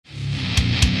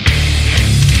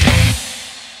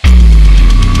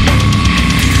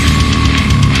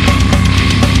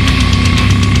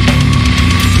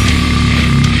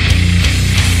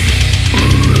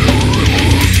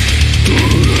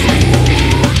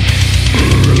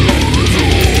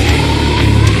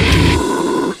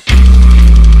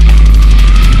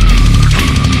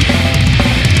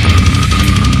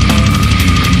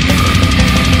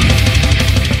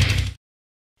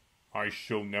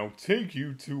shall now take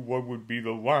you to what would be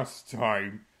the last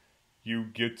time you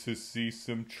get to see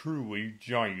some truly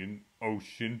giant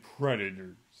ocean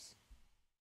predators.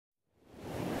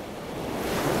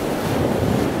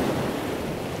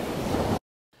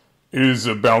 It is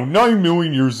about 9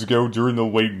 million years ago during the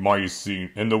Late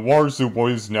Miocene, in the waters of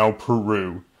what is now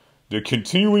Peru. The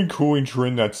continuing cooling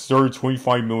trend that started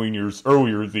 25 million years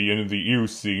earlier at the end of the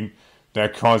Eocene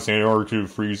that caused Antarctica to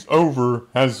freeze over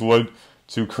has led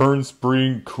to currents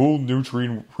bringing cool,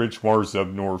 nutrient-rich waters up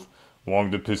north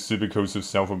along the Pacific coast of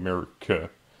South America.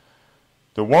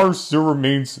 The water still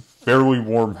remains fairly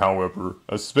warm, however,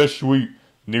 especially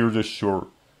near the shore,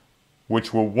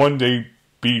 which will one day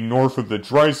be north of the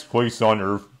driest place on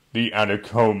Earth, the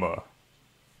Atacama.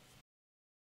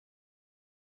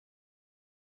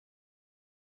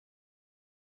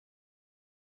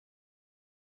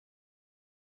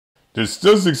 This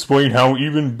does explain how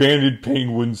even banded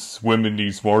penguins swim in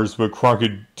these waters, but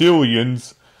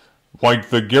crocodilians, like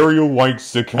the gharial-like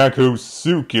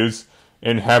Sacacosuchus,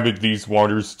 inhabit these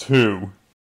waters too.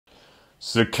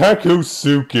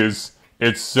 Sacacosuchus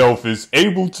itself is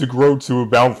able to grow to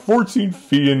about 14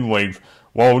 feet in length,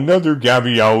 while another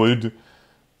gavialid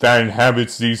that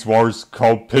inhabits these waters,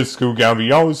 called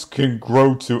Piscogavialis, can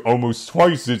grow to almost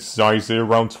twice its size at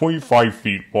around 25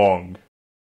 feet long.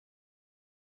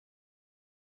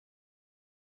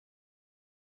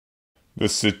 The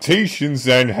cetaceans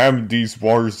that inhabit these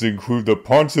waters include the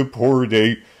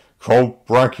pontoporidae called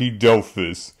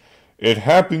Brachydelphis. It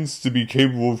happens to be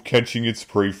capable of catching its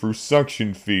prey through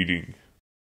suction feeding.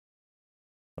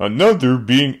 Another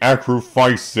being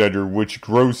Acrophyseter, which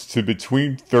grows to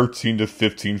between 13 to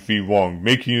 15 feet long,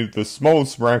 making it the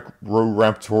smallest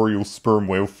raptorial sperm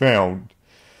whale found.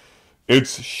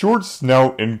 Its short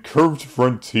snout and curved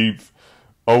front teeth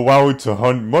allow it to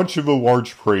hunt much of the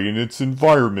large prey in its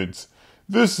environment.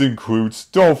 This includes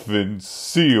dolphins,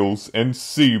 seals, and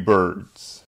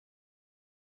seabirds.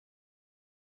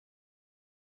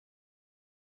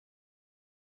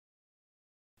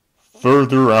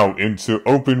 Further out into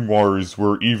open waters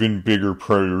where even bigger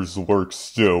predators lurk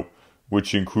still,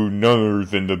 which include none other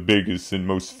than the biggest and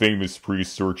most famous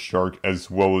prehistoric shark,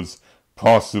 as well as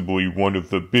possibly one of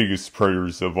the biggest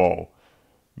predators of all,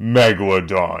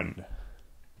 Megalodon.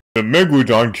 The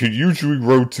Megalodon could usually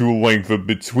grow to a length of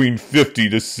between 50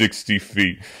 to 60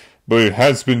 feet, but it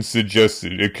has been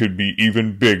suggested it could be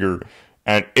even bigger,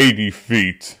 at 80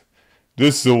 feet.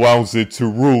 This allows it to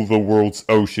rule the world's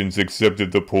oceans except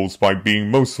at the poles by being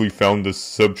mostly found in the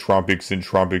subtropics and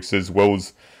tropics, as well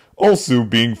as also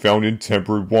being found in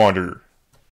temperate water.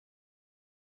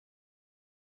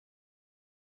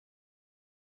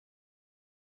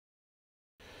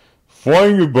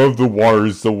 Flying above the water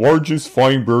is the largest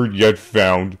flying bird yet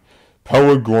found,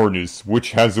 Pelagornis,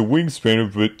 which has a wingspan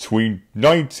of between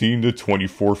 19 to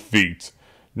 24 feet.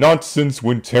 Not since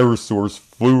when pterosaurs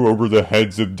flew over the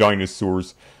heads of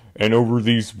dinosaurs and over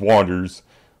these waters,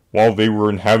 while they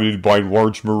were inhabited by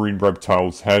large marine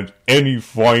reptiles, had any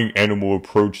flying animal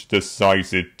approached the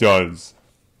size it does.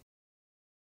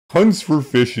 Hunts for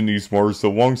fish in these waters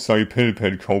alongside a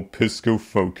pinniped called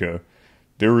Piscophoca.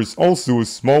 There is also a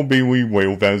small baleen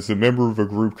whale that is a member of a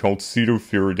group called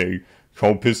Cetophoridae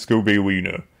called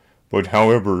Piscobalaena. But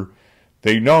however,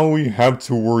 they not only have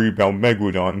to worry about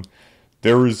Megalodon,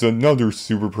 there is another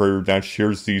super predator that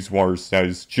shares these waters that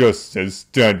is just as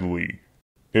deadly.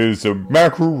 It is a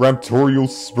macroraptorial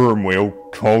sperm whale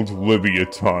called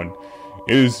Livyatan.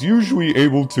 It is usually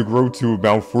able to grow to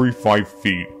about 45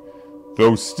 feet.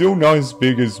 Though still not as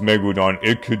big as Megalodon,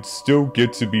 it could still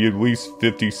get to be at least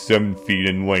 57 feet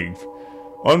in length.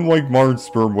 Unlike modern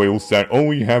sperm whales that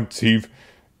only have teeth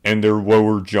and their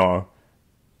lower jaw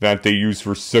that they use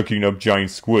for sucking up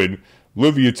giant squid,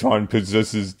 Livyatan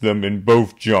possesses them in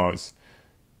both jaws,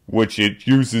 which it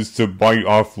uses to bite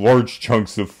off large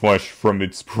chunks of flesh from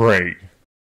its prey.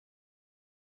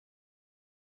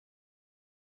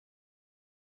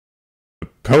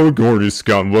 Pelagornis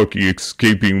got lucky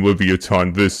escaping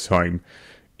Livyatan this time.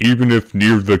 Even if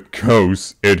near the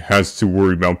coast, it has to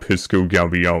worry about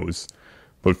Piscogavialis.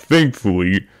 But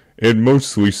thankfully, it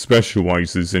mostly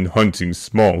specializes in hunting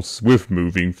small,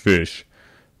 swift-moving fish,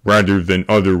 rather than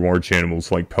other large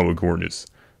animals like Pelagornis.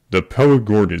 The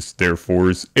Pelagornis,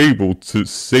 therefore, is able to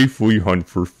safely hunt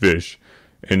for fish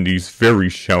in these very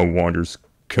shallow waters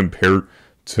compared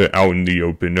to out in the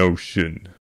open ocean.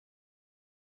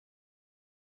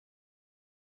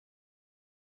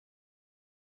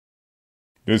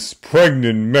 This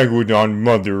pregnant Megalodon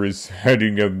mother is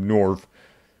heading up north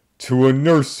to a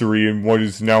nursery in what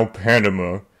is now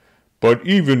Panama, but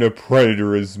even a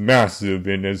predator as massive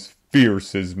and as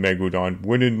fierce as Megalodon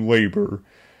when in labor,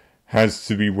 has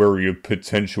to be wary of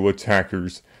potential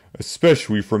attackers,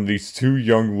 especially from these two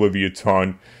young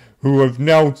Livyatan who have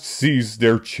now seized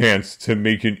their chance to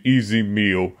make an easy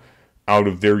meal out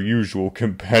of their usual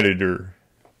competitor.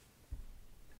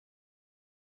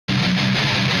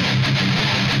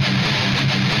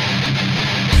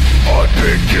 I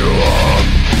pick you up,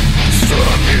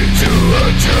 strung into a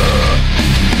chair,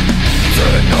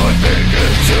 then I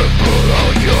begin to pull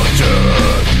out your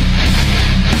turn.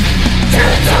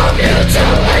 Death of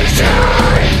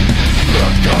mutilation, the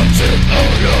content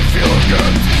out of your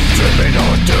guts, dripping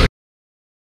onto.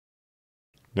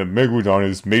 The Megalodon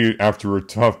has made it after a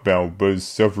tough battle but has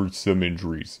suffered some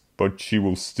injuries, but she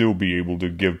will still be able to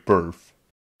give birth.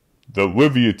 The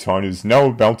Livyatan is now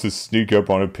about to sneak up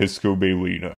on a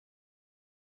Piscobalaena.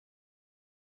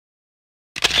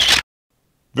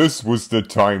 This was the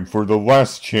time for the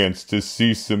last chance to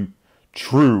see some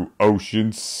true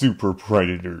ocean super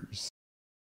predators.